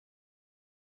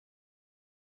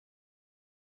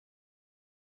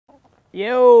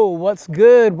Yo, what's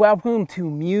good? Welcome to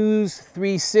MUS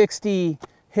 360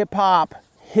 Hip Hop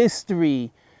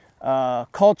History,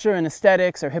 Culture and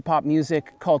Aesthetics, or Hip Hop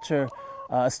Music, Culture,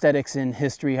 Aesthetics and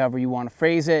History, however you want to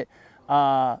phrase it.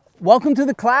 Welcome to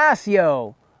the class,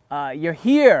 yo. You're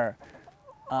here.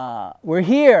 We're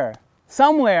here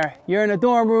somewhere. You're in a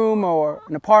dorm room or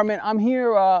an apartment. I'm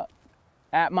here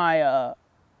at my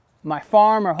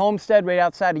farm or homestead right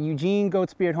outside of Eugene,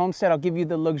 Goat's Beard Homestead. I'll give you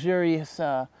the luxurious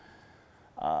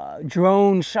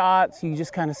drone shots. You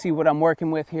just kind of see what I'm working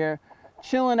with here.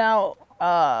 Chilling out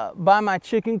by my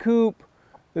chicken coop.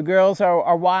 The girls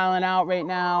are wilding out right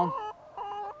now.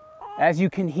 As you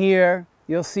can hear,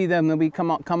 you'll see them. They'll be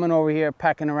coming over here,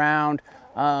 pecking around.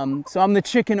 So I'm the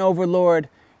chicken overlord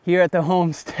here at the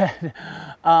homestead.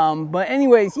 But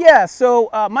anyways, yeah, so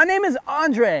my name is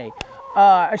Andre.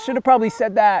 I should have probably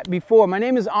said that before. My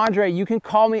name is Andre. You can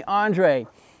call me Andre,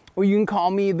 or you can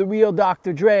call me the real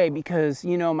Dr. Dre, because,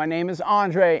 you know, my name is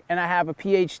Andre and I have a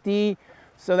PhD,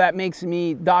 so that makes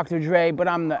me Dr. Dre, but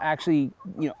I'm actually,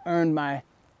 you know, earned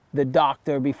the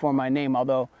doctor before my name,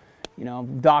 although, you know,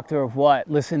 doctor of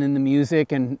what? Listening to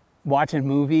music and watching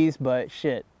movies, but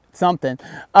shit, something.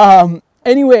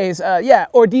 Anyways, yeah,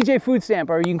 or DJ Food Stamp,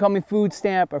 or you can call me Food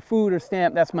Stamp or Food or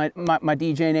Stamp. That's my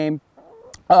DJ name.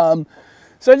 So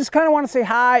I just kind of want to say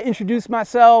hi, introduce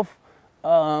myself, you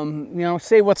know,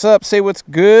 say what's up, say what's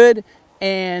good,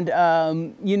 and,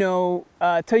 you know,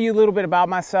 tell you a little bit about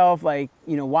myself, like,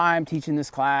 you know, why I'm teaching this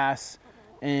class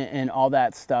and all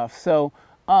that stuff. So,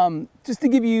 just to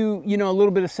give you, you know, a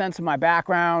little bit of sense of my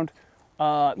background,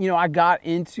 you know, I got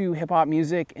into hip hop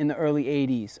music in the early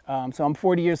 80s. So I'm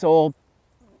 40 years old,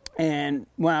 and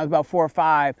when I was about 4 or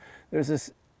 5, there's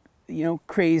this, you know,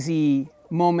 crazy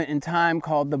moment in time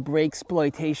called the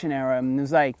breaksploitation era. And it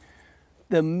was like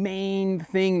the main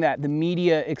thing that the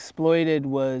media exploited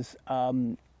was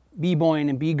b-boying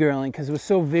and b-girling, because it was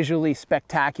so visually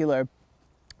spectacular,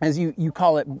 as you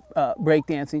call it,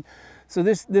 breakdancing. So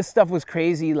this stuff was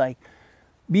crazy. Like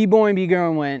b-boying,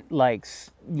 b-girling went, like,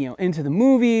 you know, into the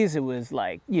movies. It was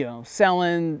like, you know,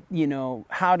 selling, you know,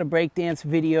 how to breakdance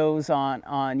videos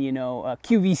on you know,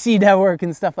 QVC network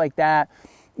and stuff like that.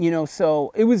 You know,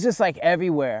 so it was just like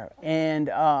everywhere. And,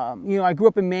 you know, I grew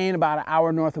up in Maine, about an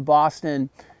hour north of Boston,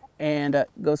 and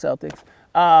go Celtics.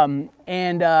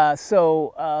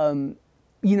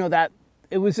 You know, that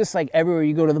it was just like everywhere.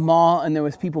 You go to the mall and there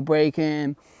was people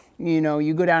breaking, you know,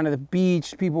 you go down to the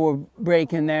beach, people were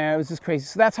breaking there. It was just crazy.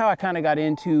 So that's how I kind of got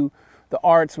into the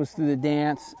arts, was through the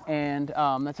dance. And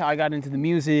that's how I got into the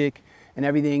music and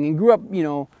everything, and grew up, you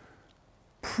know,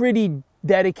 pretty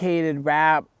dedicated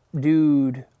rap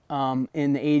dude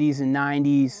in the 80s and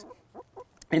 90s.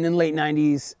 And in the late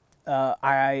 90s,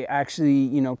 I actually,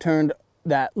 you know, turned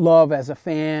that love as a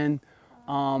fan,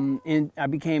 and I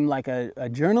became like a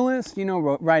journalist, you know,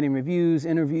 writing reviews,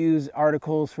 interviews,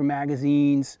 articles for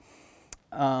magazines.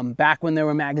 Back when there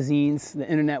were magazines, the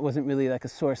internet wasn't really like a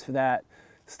source for that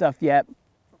stuff yet.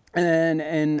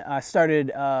 And I started,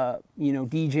 you know,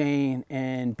 DJing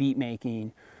and beat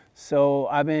making. So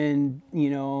I've been, you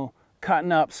know,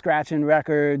 cutting up, scratching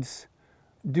records,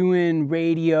 doing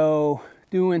radio,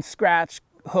 doing scratch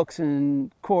hooks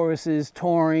and choruses,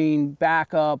 touring,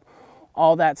 backup,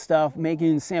 all that stuff,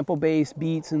 making sample-based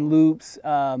beats and loops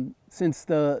since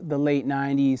the late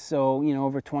 90s. So, you know,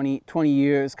 over 20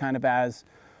 years, kind of as,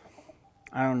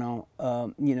 I don't know,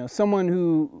 you know, someone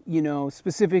who, you know,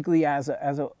 specifically as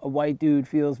a white dude,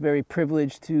 feels very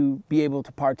privileged to be able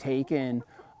to partake in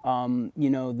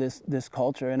you know, this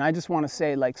culture. And I just want to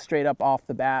say, like, straight up off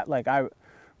the bat, like, I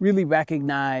really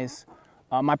recognize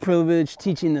my privilege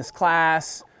teaching this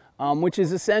class, which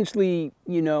is essentially,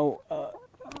 you know,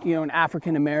 an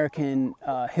African-American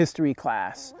history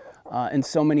class in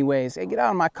so many ways. Hey, get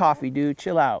out of my coffee, dude.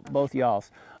 Chill out, both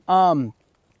y'alls.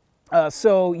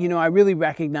 So, you know, I really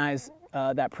recognize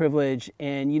that privilege.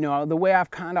 And, you know, the way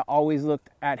I've kind of always looked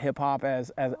at hip-hop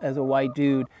as a white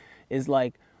dude is,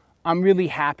 like, I'm really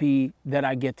happy that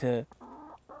I get to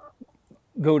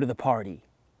go to the party,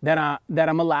 that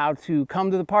I'm allowed to come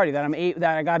to the party, that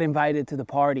I got invited to the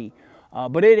party,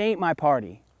 but it ain't my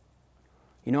party.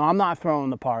 You know, I'm not throwing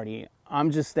the party.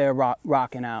 I'm just there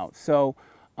rocking out. So,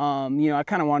 you know, I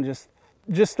kind of want to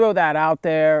just throw that out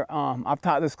there. I've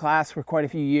taught this class for quite a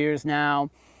few years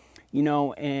now, you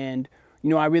know, and,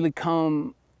 you know, I really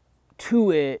come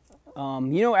to it,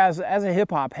 you know, as a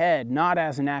hip-hop head, not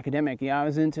as an academic. Yeah, I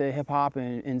was into hip-hop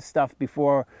and stuff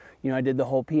before, you know, I did the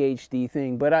whole PhD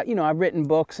thing. But, you know, I've written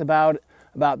books about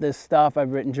this stuff.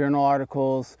 I've written journal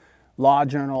articles, law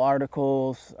journal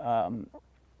articles,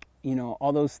 you know,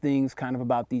 all those things kind of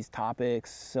about these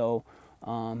topics. So,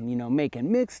 you know, making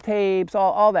mixtapes,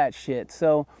 all that shit.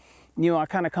 So, you know, I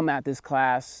kind of come at this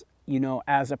class, you know,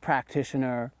 as a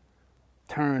practitioner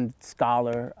turned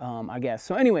scholar, I guess.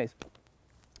 So anyways,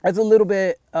 that's a little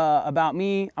bit about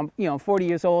me. I'm, you know, 40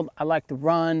 years old. I like to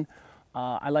run.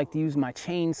 I like to use my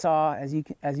chainsaw,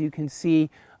 as you can see.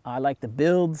 I like to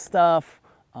build stuff.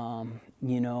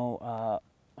 You know,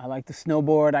 I like to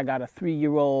snowboard. I got a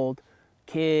 3-year-old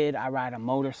kid. I ride a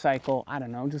motorcycle. I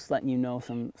don't know, just letting you know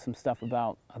some stuff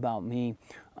about me.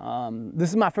 This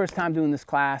is my first time doing this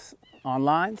class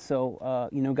online, so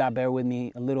you know, gotta bear with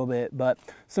me a little bit, but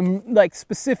some like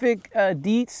specific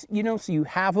deets, you know, so you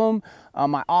have them.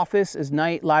 My office is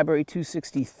Knight Library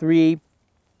 263,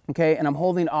 okay, and I'm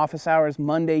holding office hours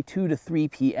Monday 2 to 3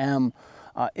 p.m.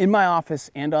 In my office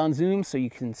and on Zoom, so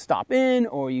you can stop in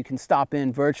or you can stop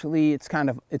in virtually. It's kind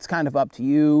of up to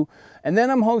you. And then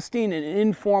I'm hosting an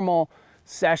informal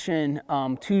session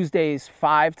Tuesdays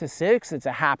 5 to 6. It's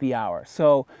a happy hour,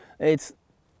 so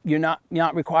you're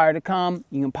not required to come.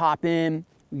 You can pop in.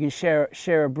 You can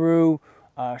share a brew,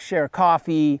 share a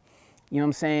coffee. You know what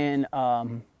I'm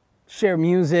saying? Share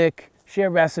music, share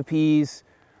recipes,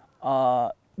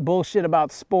 bullshit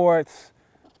about sports,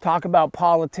 talk about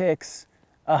politics.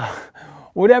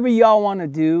 Whatever y'all want to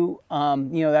do,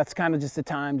 you know, that's kind of just the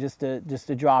time just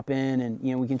to drop in, and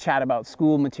you know, we can chat about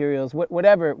school materials,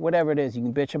 whatever it is. You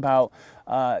can bitch about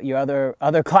your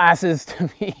other classes to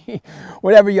me,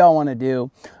 whatever y'all want to do.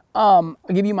 I'll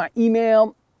give you my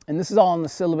email, and this is all in the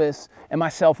syllabus, and my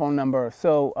cell phone number.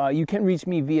 So you can reach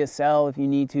me via cell if you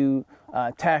need to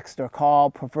text or call,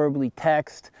 preferably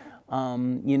text.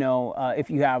 You know, if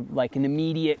you have like an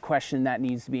immediate question that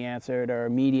needs to be answered or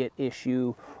immediate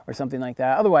issue or something like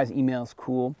that. Otherwise, email is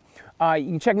cool. You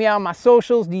can check me out on my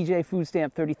socials, DJ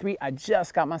Foodstamp33. I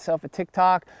just got myself a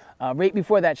TikTok. Right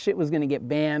before that shit was going to get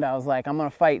banned, I was like, I'm going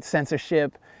to fight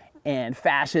censorship and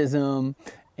fascism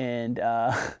and,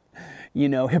 you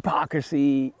know,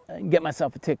 hypocrisy, and get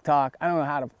myself a TikTok. I don't know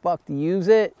how the fuck to use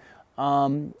it.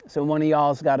 So one of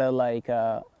y'all's got to like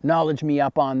knowledge me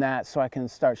up on that so I can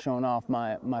start showing off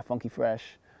my funky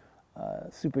fresh,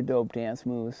 super dope dance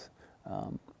moves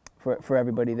for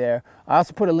everybody there. I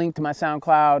also put a link to my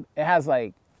SoundCloud. It has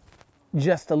like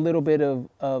just a little bit of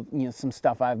you know, some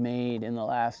stuff I've made in the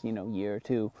last, you know, year or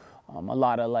two. A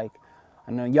lot of like,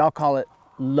 I know y'all call it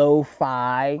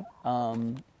lo-fi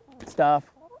stuff.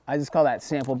 I just call that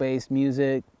sample-based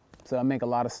music. So I make a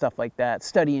lot of stuff like that,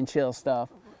 study and chill stuff.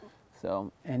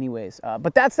 So anyways,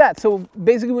 but that's that. So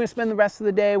basically we're gonna spend the rest of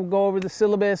the day, we'll go over the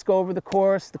syllabus, go over the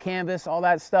course, the canvas, all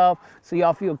that stuff, so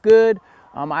y'all feel good.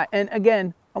 And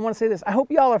again, I wanna say this, I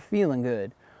hope y'all are feeling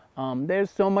good.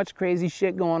 There's so much crazy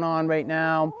shit going on right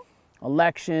now,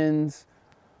 elections,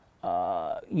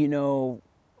 you know,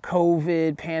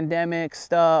 COVID, pandemic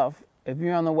stuff. If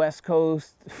you're on the West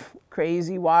Coast,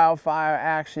 crazy wildfire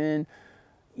action.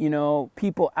 You know,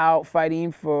 people out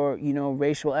fighting for, you know,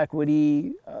 racial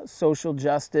equity, social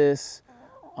justice,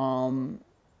 you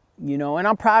know, and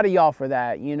I'm proud of y'all for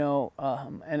that, you know,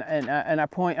 and I'm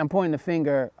pointing the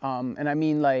finger, and I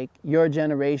mean like your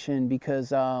generation,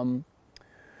 because, you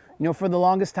know, for the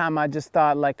longest time I just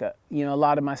thought like, you know, a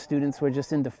lot of my students were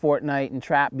just into Fortnite and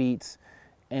trap beats,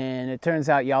 and it turns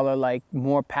out y'all are like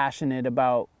more passionate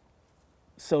about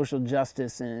social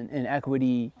justice and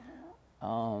equity,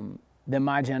 than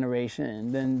my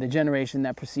generation, than the generation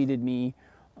that preceded me.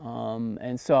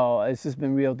 And so it's just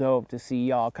been real dope to see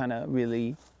y'all kind of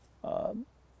really, you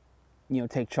know,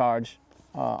 take charge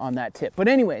on that tip. But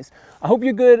anyways, I hope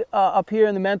you're good up here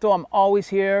in the mental. I'm always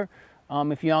here.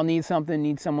 If y'all need something,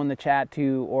 need someone to chat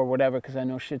to or whatever, because I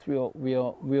know shit's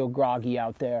real groggy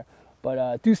out there.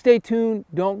 But do stay tuned,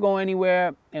 don't go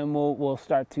anywhere, and we'll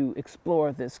start to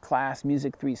explore this class,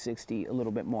 Music 360, a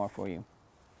little bit more for you.